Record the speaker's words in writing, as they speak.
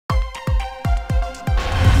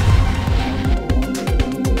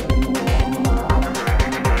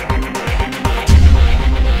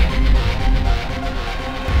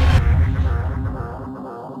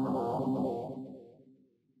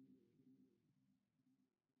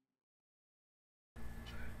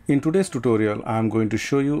In today's tutorial, I'm going to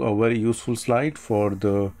show you a very useful slide for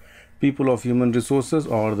the people of human resources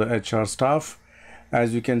or the HR staff.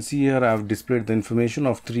 As you can see here, I've displayed the information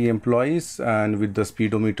of 3 employees and with the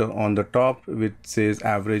speedometer on the top, which says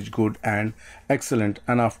average, good and excellent.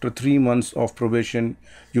 And after 3 months of probation,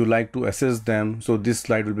 you like to assess them. So this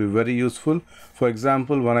slide will be very useful. For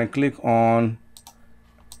example, when I click on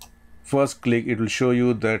first click, it will show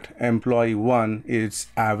you that employee 1 is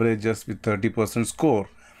average just with 30% score,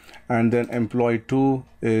 and then employee 2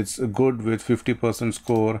 is good with 50%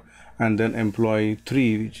 score, and then employee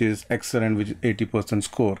 3 which is excellent with 80%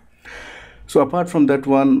 score. So apart from that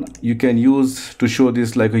one, you can use to show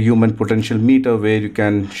this like a human potential meter, where you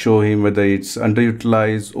can show him whether it's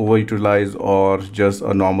underutilized, overutilized or just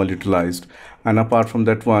a normal utilized. And apart from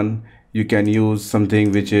that one, you can use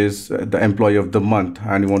something which is the employee of the month,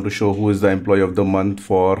 and you want to show who is the employee of the month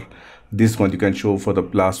for this month. You can show for the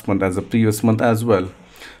last month as the previous month as well.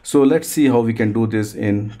 So let's see how we can do this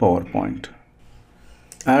in PowerPoint.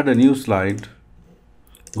 Add a new slide,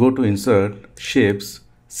 go to insert, shapes,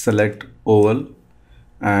 select oval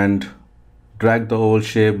and drag the oval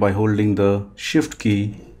shape by holding the shift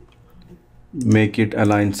key. Make it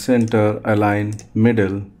align center, align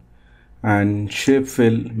middle, and shape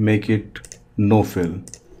fill, make it no fill.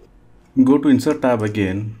 Go to insert tab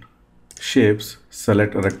again, shapes,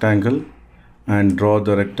 select a rectangle and draw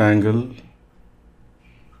the rectangle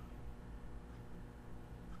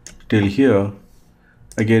till here.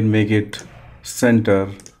 Again, make it center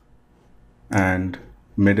and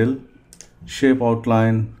middle. Shape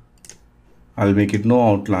outline, I'll make it no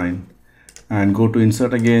outline, and go to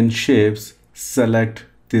insert again, shapes, select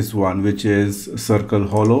this one which is circle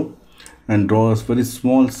hollow and draw a very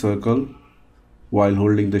small circle while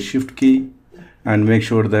holding the shift key, and make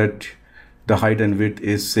sure that the height and width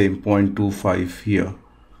is same 0.25 here.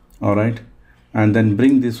 All right, and then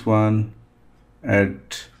bring this one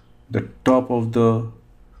at the top of the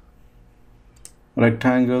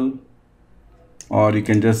rectangle, or you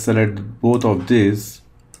can just select both of these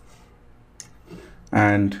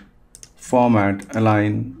and format,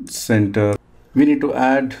 align center. We need to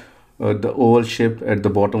add the oval shape at the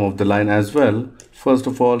bottom of the line as well. First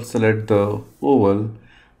of all, select the oval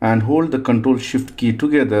and hold the Control Shift key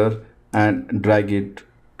together and drag it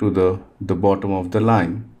to the bottom of the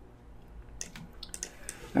line.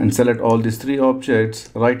 And select all these 3 objects,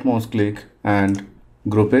 right mouse click and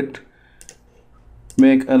group it.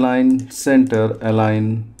 Make align center,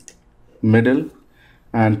 align middle,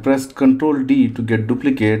 and press Ctrl D to get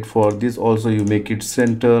duplicate. For this also you make it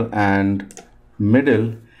center and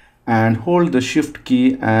middle, and hold the shift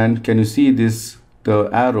key, and can you see this, the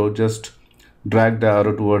arrow, just drag the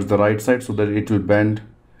arrow towards the right side so that it will bend.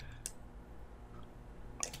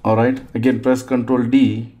 All right, again press Ctrl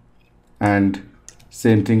D and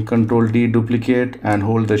same thing, Ctrl D, duplicate and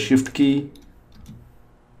hold the shift key.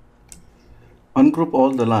 Ungroup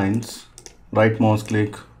all the lines, right mouse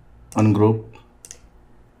click, ungroup.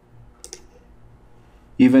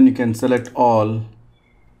 Even you can select all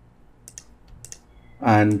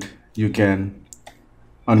and you can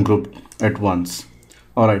ungroup at once.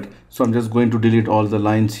 All right, so I'm just going to delete all the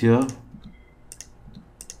lines here.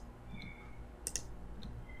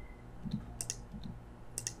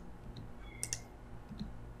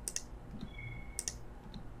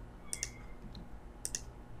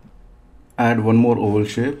 Add one more oval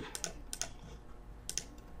shape.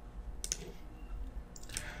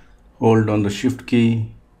 Hold on the shift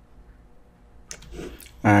key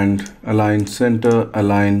and align center,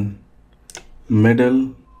 align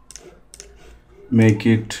middle, make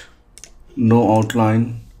it no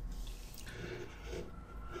outline.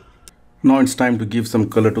 Now it's time to give some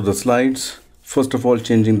color to the slides. First of all,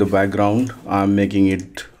 changing the background, I'm making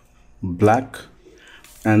it black,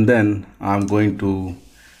 and then I'm going to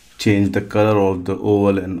change the color of the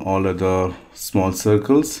oval and all other small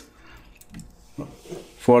circles.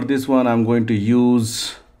 For this one, I'm going to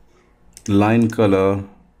use line color,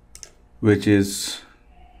 which is,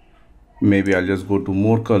 maybe I'll just go to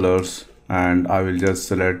more colors and I will just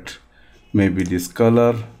select maybe this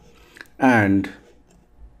color, and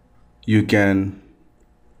you can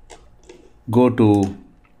go to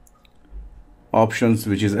options,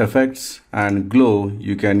 which is effects, and glow.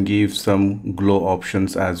 You can give some glow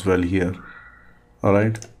options as well here. All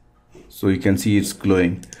right, so you can see it's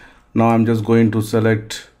glowing. Now I'm just going to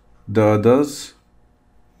select the others,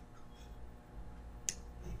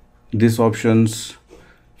 these options.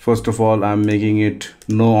 First of all, I'm making it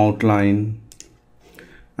no outline,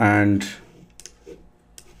 and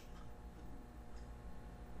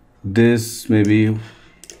this maybe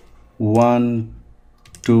 1,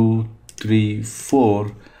 2, 3,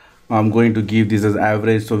 4. I'm going to give this as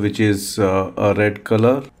average, so which is a red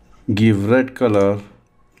color. Give red color,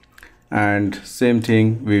 and same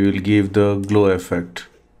thing, we will give the glow effect,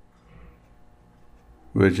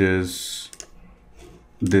 which is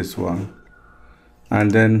this one.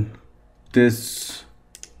 And then this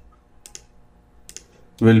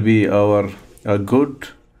will be our good,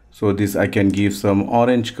 so this I can give some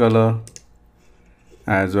orange color,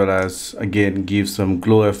 as well as again give some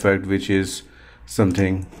glow effect, which is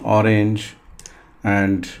something orange.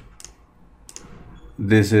 And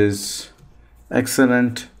this is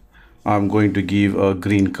excellent. I'm going to give a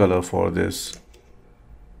green color for this,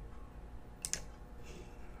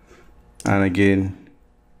 and again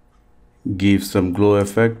give some glow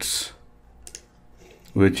effects,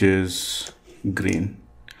 which is green.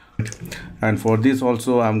 And for this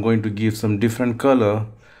also I'm going to give some different color,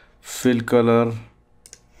 fill color.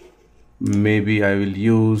 Maybe I will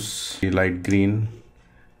use light green,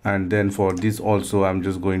 and then for this also I'm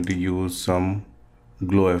just going to use some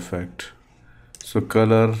glow effect. So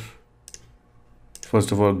color,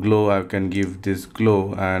 first of all, glow, I can give this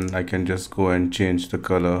glow, and I can just go and change the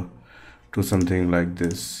color to something like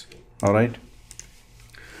this. All right,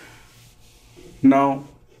 now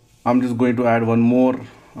I'm just going to add one more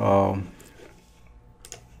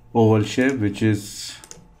oval shape, which is,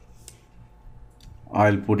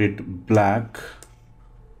 I'll put it black,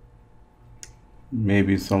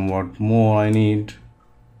 maybe somewhat more I need.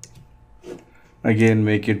 Again,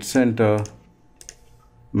 make it center,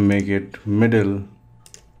 make it middle,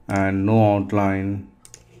 and no outline.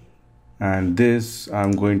 And this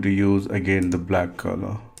I'm going to use again the black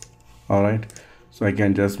color. All right, so I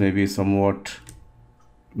can just maybe somewhat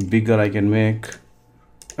bigger I can make,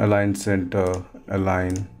 align center,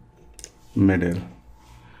 align middle.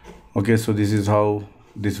 Okay, so this is how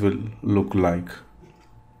this will look like.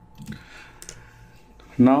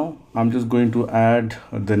 Now I'm just going to add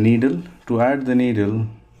the needle. To add the needle,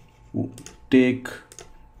 take,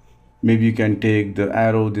 maybe you can take the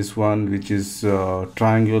arrow, this one, which is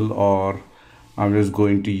triangle, or I'm just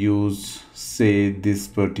going to use, say, this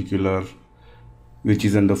particular, which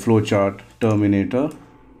is in the flowchart, Terminator.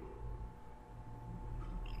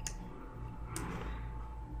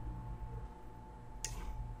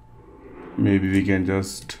 Maybe we can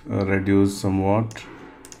just reduce somewhat.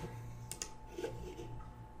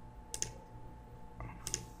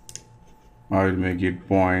 I will make it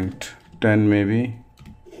 0.10 maybe.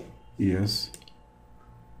 Yes.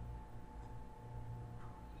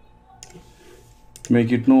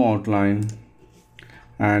 Make it no outline,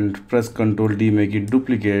 and press Ctrl D, make it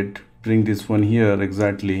duplicate, bring this one here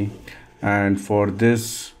exactly. And for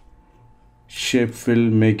this shape fill,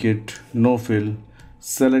 make it no fill.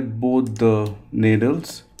 Select both the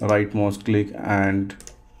needles, right mouse click and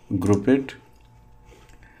group it.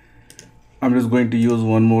 I'm just going to use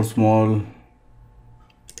one more small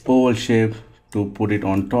oval shape to put it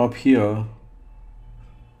on top here.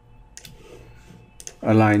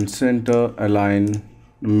 Align center, align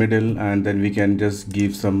middle, and then we can just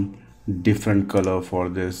give some different color for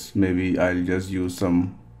this. Maybe I'll just use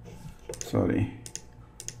some, sorry,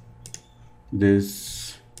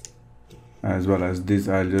 this, as well as this.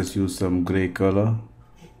 I'll just use some gray color.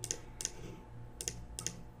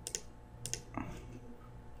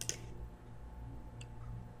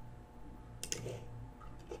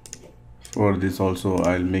 For this also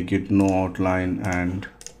I'll make it no outline and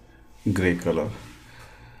gray color.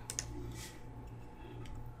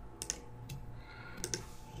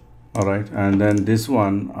 All right, and then this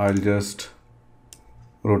one I'll just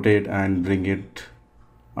rotate and bring it,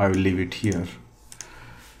 I will leave it here.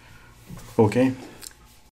 Okay,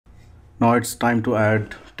 now it's time to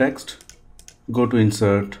add text. Go to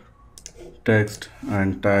insert, text,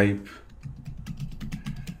 and type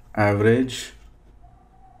average,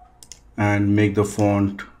 and make the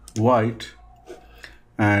font white,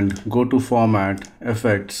 and go to format,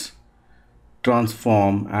 effects,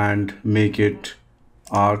 transform, and make it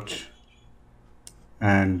arch,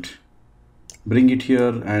 and bring it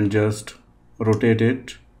here and just rotate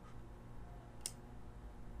it.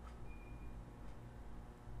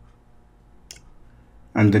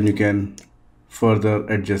 And then you can further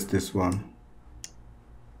adjust this one.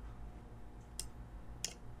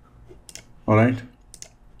 All right,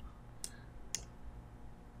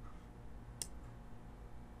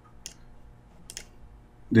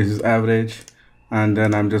 this is average, and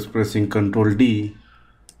then I'm just pressing Ctrl D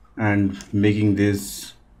and making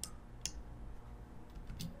this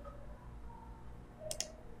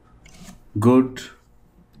good,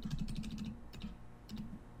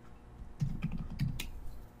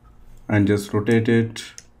 and just rotate it.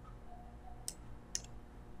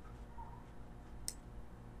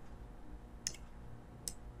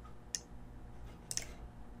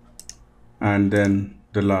 and then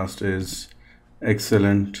the last is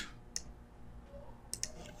excellent,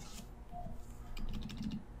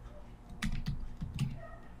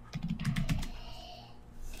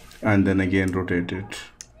 and then again rotate it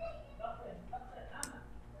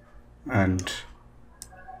and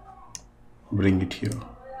bring it here.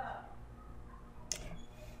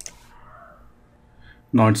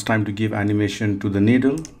 Now it's time to give animation to the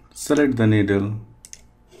needle. Select the needle,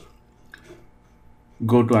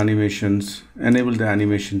 go to animations, enable the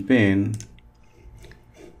animation pane,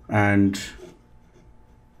 and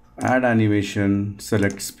add animation,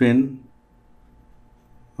 select spin.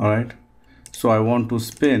 Alright, so I want to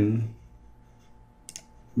spin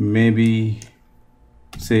maybe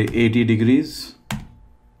say 80 degrees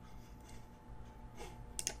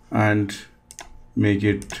and make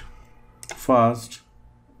it fast.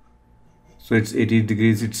 So it's 80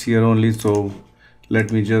 degrees, it's here only, so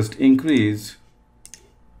let me just increase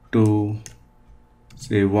to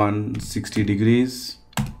say 160 degrees.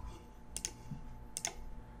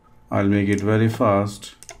 I'll make it very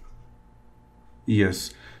fast.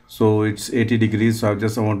 Yes, so it's 80 degrees, so I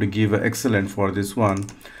want to give an excellent for this one.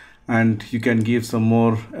 And you can give some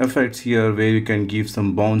more effects here where you can give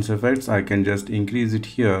some bounce effects. I can just increase it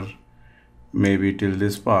here maybe till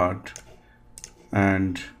this part,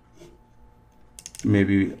 and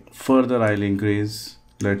maybe further I'll increase.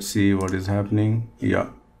 Let's see what is happening. Yeah,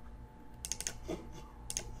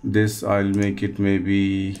 this I'll make it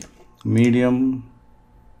maybe medium.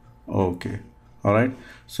 Okay, all right,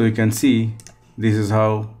 so you can see this is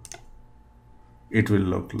how it will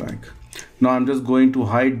look like. Now I'm just going to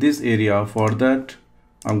hide this area. For that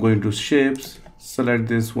I'm going to shapes, select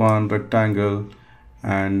this one, rectangle,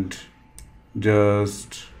 and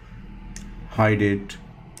just hide it.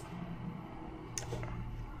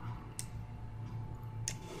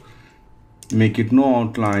 Make it no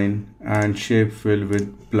outline and shape fill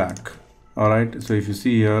with black. All right, so if you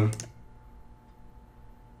see here,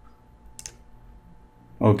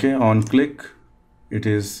 okay, on click it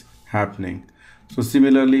is happening. So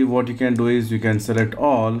similarly what you can do is you can select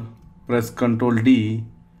all, press Ctrl D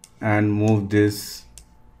and move this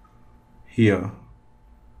here.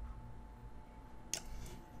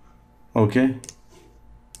 Okay,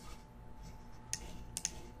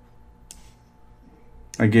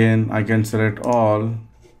 again I can select all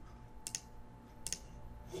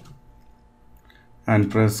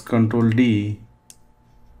and press Ctrl D,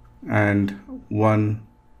 and one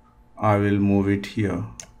I will move it here.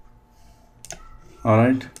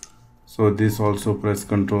 Alright, so this also press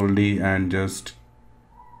Ctrl D and just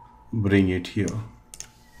bring it here.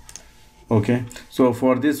 Okay, so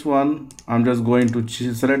for this one I'm just going to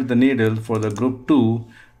select the needle for the group 2,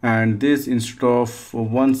 and this instead of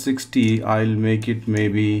 160 I'll make it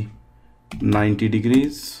maybe 90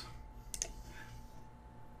 degrees.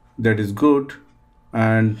 That is good.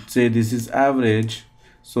 And say this is average,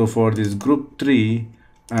 so for this group 3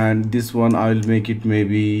 and this one I'll make it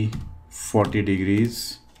maybe 40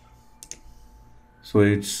 degrees. So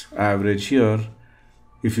it's average here.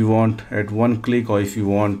 If you want at one click, or if you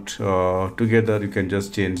want together, you can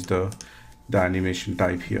just change the animation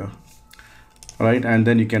type here. Right, and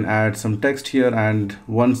then you can add some text here, and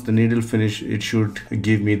once the needle finish it should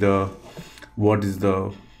give me the what is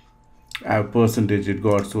the percentage it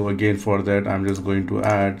got. So again for that I'm just going to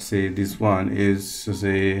add, say this one is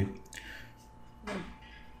say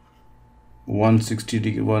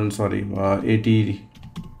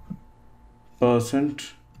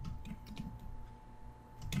 80%.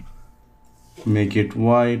 Make it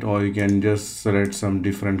white, or you can just select some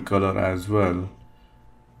different color as well.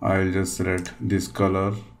 I'll just select this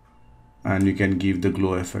color and you can give the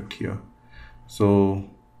glow effect here. So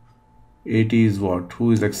 80 is what?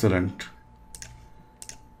 Who is excellent?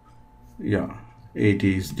 Yeah,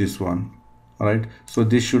 80 is this one. All right, so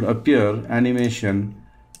this should appear, animation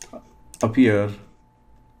appear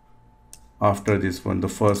after this one, the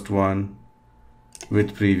first one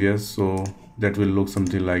with previous, so that will look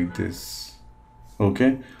something like this.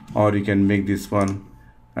 Okay, or you can make this one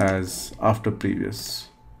as after previous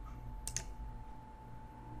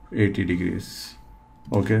 80 degrees.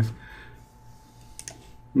 Okay,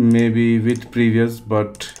 maybe with previous,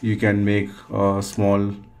 but you can make a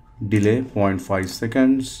small delay 0.5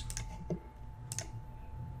 seconds.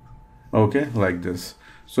 Okay, like this.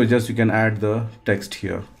 So just you can add the text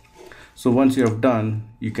here. So once you have done,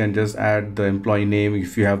 you can just add the employee name.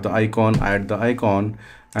 If you have the icon, add the icon,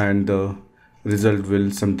 and the result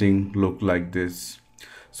will something look like this.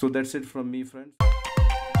 So that's it from me, friends.